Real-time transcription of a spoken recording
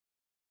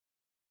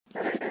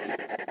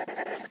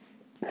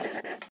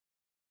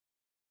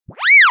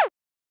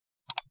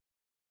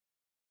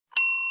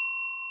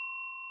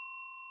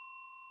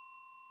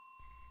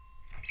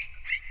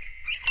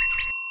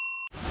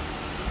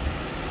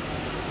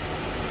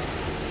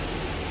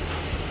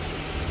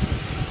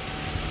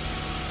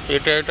ये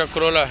Toyota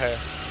Corolla है।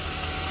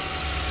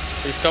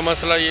 इसका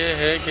मसला ये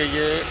है कि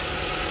ये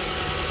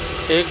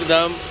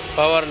एकदम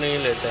पावर नहीं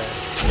लेता है।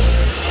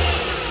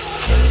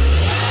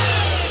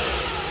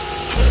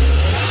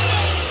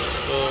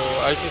 तो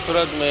ऐसी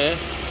सूरत में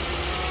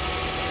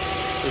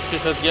इसके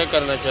साथ क्या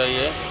करना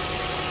चाहिए,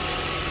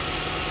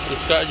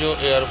 इसका जो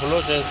एयर फ्लो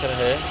सेंसर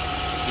है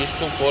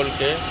इसको खोल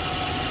के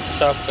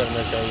साफ़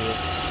करना चाहिए।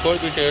 कोई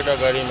भी टोयोटा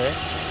गाड़ी में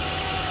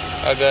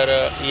अगर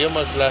ये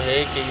मसला है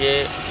कि ये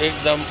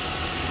एकदम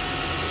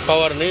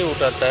पावर नहीं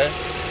उठाता है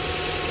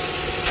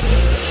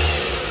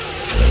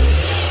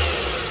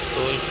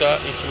तो इसका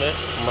इसमें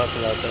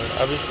मसला आता है।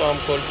 अब इसको हम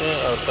खोलते हैं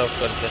और साफ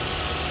करते हैं।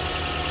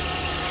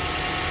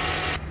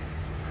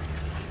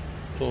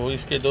 तो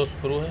इसके 2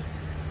 स्क्रू हैं,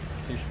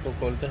 इसको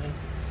खोलते हैं।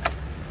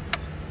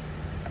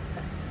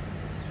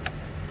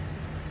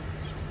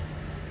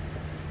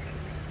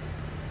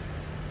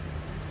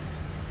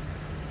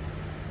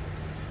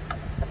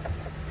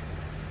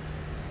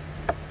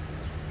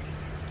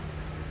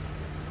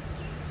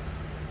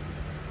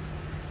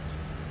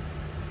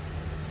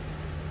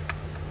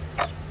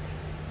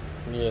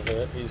 ये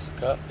है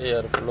इसका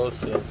एयर फ्लो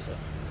सेंसर।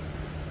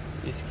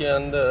 इसके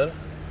अंदर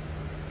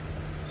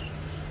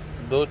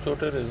 2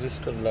 छोटे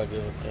रेजिस्टर लगे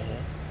होते हैं।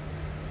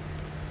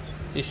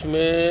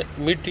 इसमें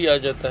मिट्टी आ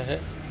जाता है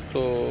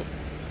तो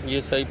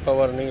ये सही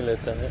पावर नहीं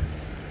लेता है।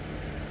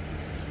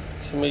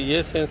 इसमें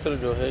ये सेंसर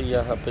जो है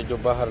यहाँ पे जो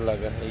बाहर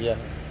लगा है,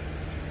 यहाँ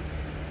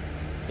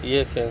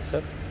ये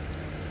सेंसर,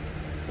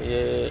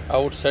 ये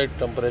आउटसाइड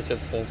टेम्परेचर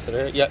सेंसर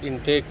है या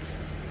इनटेक,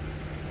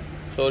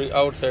 सॉरी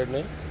आउटसाइड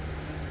नहीं,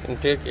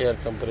 इनटेक एयर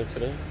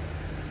टेम्परेचर है।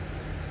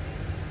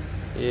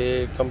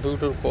 ये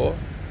कंप्यूटर को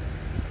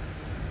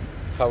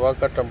हवा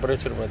का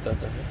टेम्परेचर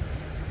बताता है।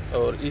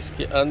 और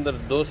इसके अंदर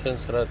 2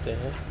 सेंसर आते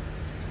हैं।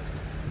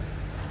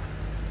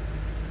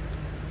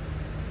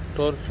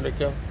 टॉर्च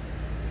लेके आओ,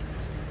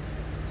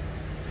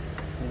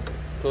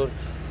 टॉर्च।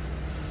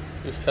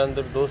 इसके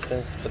अंदर 2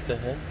 सेंसर आते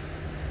हैं,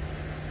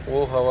 वो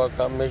हवा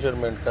का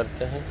मेजरमेंट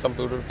करते हैं,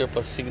 कंप्यूटर के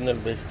पास सिग्नल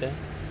भेजते हैं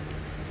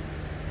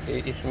कि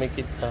इसमें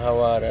कितना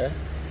हवा आ रहा है।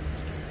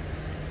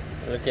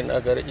 लेकिन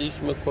अगर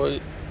इसमें कोई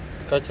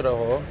कचरा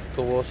हो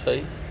तो वो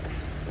सही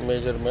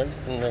मेजरमेंट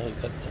नहीं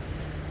करता।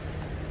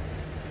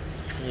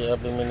 ये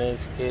अभी मैंने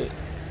इसके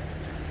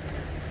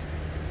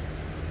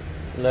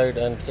लाइट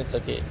ऑन किया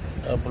ताकि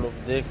आप लोग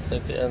देख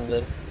सके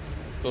अंदर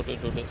छोटे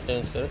छोटे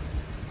सेंसर।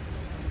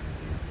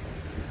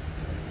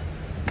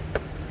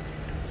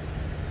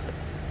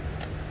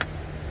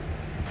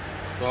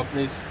 तो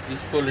आपने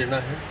इसको लेना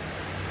है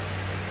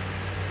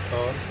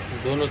और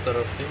दोनों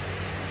तरफ से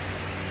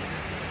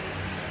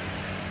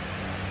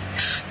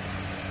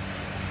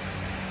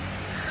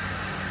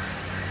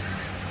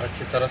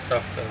अच्छी तरह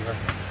साफ करना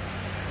है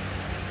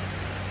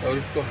और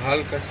इसको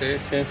हल्का से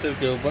सेंसर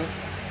के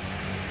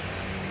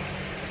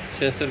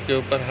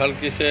ऊपर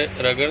हल्के से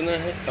रगड़ना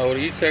है। और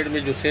इस साइड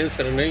में जो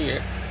सेंसर नहीं है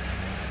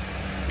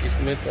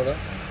इसमें थोड़ा,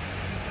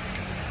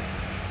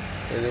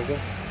 ये देखो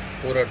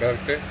पूरा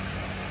डस्ट है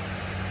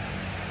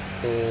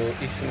तो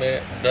इसमें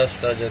डस्ट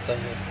आ जाता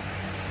है।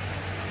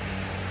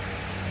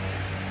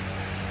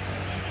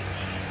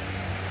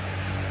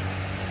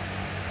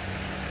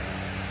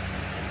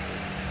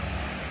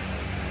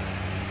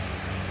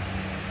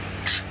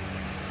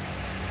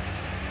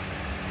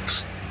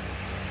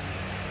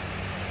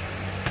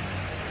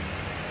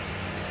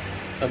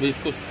 अभी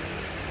इसको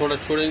थोड़ा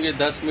छोड़ेंगे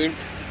 10 मिनट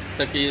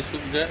तक ये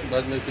सूख जाए,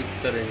 बाद में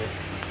फिक्स करेंगे।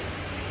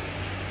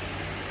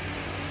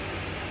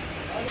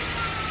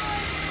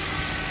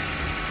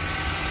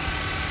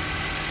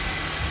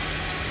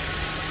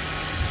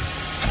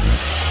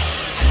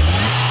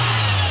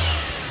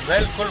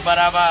 बिल्कुल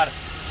बराबर।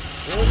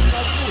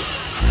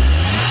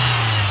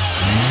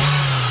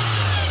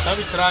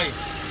 सभी ट्राई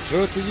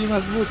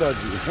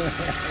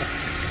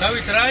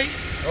सभी ट्राई।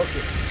 ओके,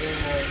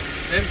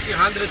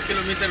 100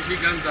 किलोमीटर भी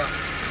घंटा।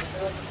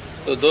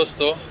 तो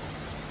दोस्तों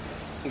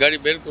गाड़ी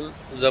बिल्कुल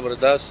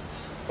ज़बरदस्त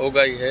हो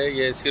गई है,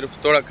 ये सिर्फ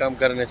थोड़ा काम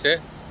करने से।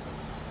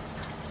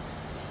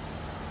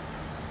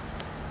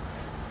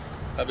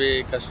 अभी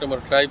कस्टमर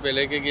ट्राई पे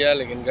लेके गया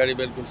लेकिन गाड़ी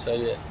बिल्कुल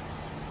सही है।